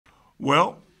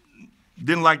Well,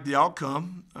 didn't like the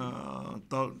outcome.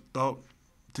 Thought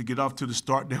to get off to the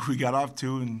start that we got off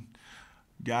to, and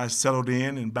guys settled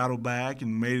in and battled back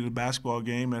and made it a basketball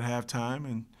game at halftime,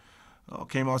 and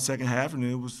came out second half, and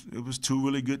it was two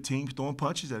really good teams throwing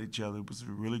punches at each other. It was a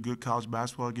really good college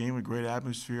basketball game, a great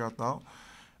atmosphere, I thought.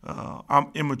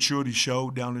 Our immaturity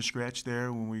showed down the stretch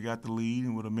there when we got the lead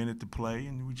and with a minute to play,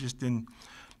 and we just didn't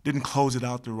close it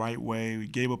out the right way. We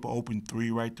gave up an open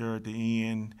three right there at the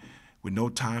end with no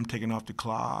time taken off the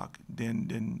clock.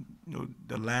 Then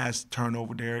the last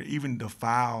turnover there, even the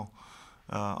foul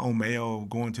on Mayo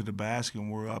going to the basket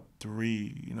and we're up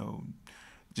three,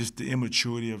 just the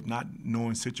immaturity of not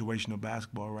knowing situational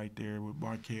basketball right there with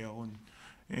Markel.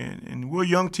 And we're a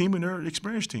young team and they're an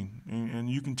experienced team. And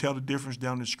you can tell the difference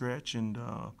down the stretch, and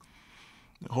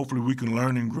hopefully we can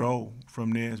learn and grow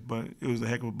from this. But it was a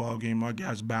heck of a ball game. Our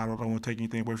guys battled. I don't want to take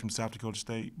anything away from South Dakota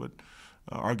State, but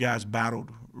our guys battled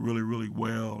really, really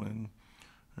well. And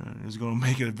it's going to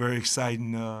make it a very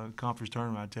exciting conference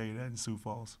tournament, I tell you that, in Sioux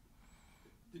Falls.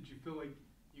 Did you feel like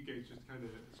you guys just kind of,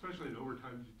 especially in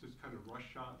overtime, just kind of rush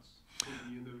shots toward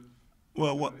the end of?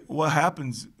 Well, what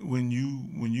happens when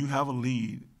you have a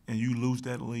lead and you lose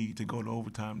that lead to go to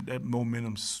overtime? That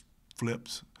momentum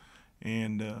flips,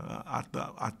 and I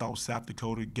thought South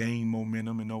Dakota gained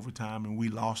momentum in overtime, and we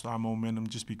lost our momentum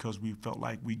just because we felt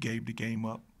like we gave the game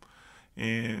up.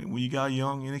 And when you got a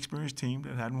young, inexperienced team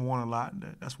that hadn't won a lot,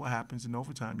 that's what happens in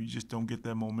overtime. You just don't get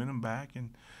that momentum back,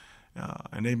 and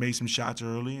they made some shots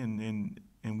early, and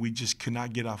we just could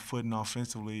not get our footing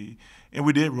offensively. And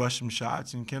we did rush some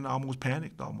shots and Ken almost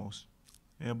panicked almost.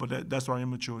 Yeah, but that's our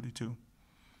immaturity too.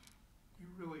 You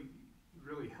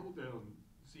really held down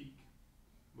Zeke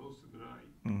most of the night,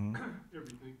 Mm-hmm.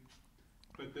 everything.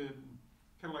 But then,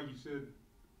 kind of like you said,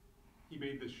 he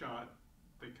made the shot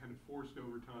that kind of forced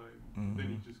overtime. Mm-hmm. Then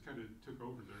he just kind of took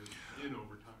over there in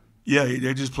overtime. Yeah,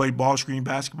 they just played ball screen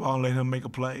basketball and let him make a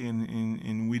play,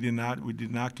 and we did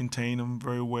not contain him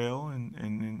very well,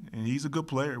 and he's a good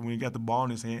player when he got the ball in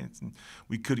his hands, and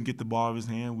we couldn't get the ball out of his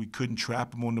hand. We couldn't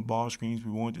trap him on the ball screens. We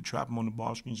wanted to trap him on the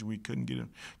ball screens, and we couldn't get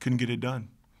it done.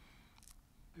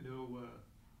 I know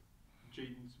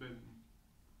Jaden's been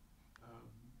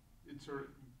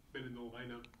been in the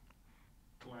lineup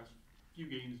the last few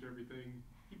games and everything.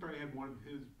 He probably had one of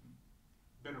his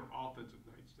better offensive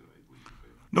nights tonight.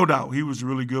 No doubt, he was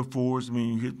really good for us. I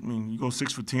mean, you go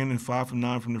 6 for 10 and 5 for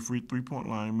 9 from the three-point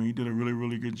line. I mean, he did a really,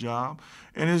 really good job,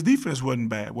 and his defense wasn't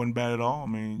bad at all. I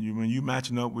mean, when you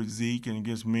matching up with Zeke and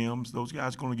against Mims, those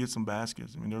guys are going to get some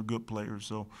baskets. I mean, they're good players.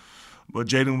 So, but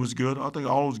Jaden was good. I think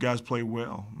all those guys played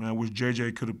well. I mean, I wish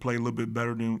JJ could have played a little bit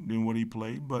better than what he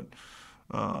played, but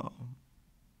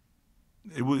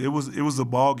it was a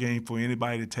ball game for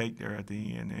anybody to take there at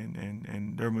the end,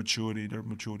 and their maturity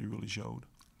really showed.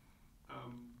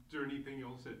 Is there anything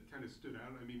else that kind of stood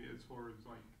out? I mean, as far as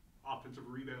like offensive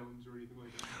rebounds or anything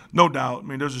like that? No doubt. I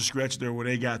mean, there's a stretch there where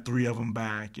they got 3 of them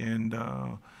back, and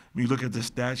when you look at the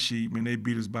stat sheet, I mean, they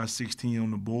beat us by 16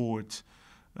 on the boards,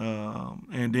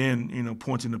 and then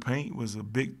points in the paint was a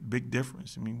big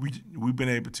difference. I mean, we've been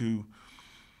able to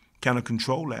kind of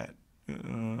control that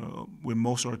with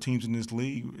most of our teams in this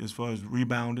league as far as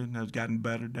rebounding has gotten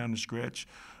better down the stretch.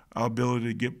 Our ability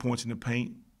to get points in the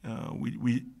paint.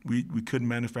 We couldn't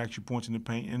manufacture points in the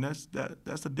paint, and that's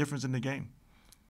the difference in the game.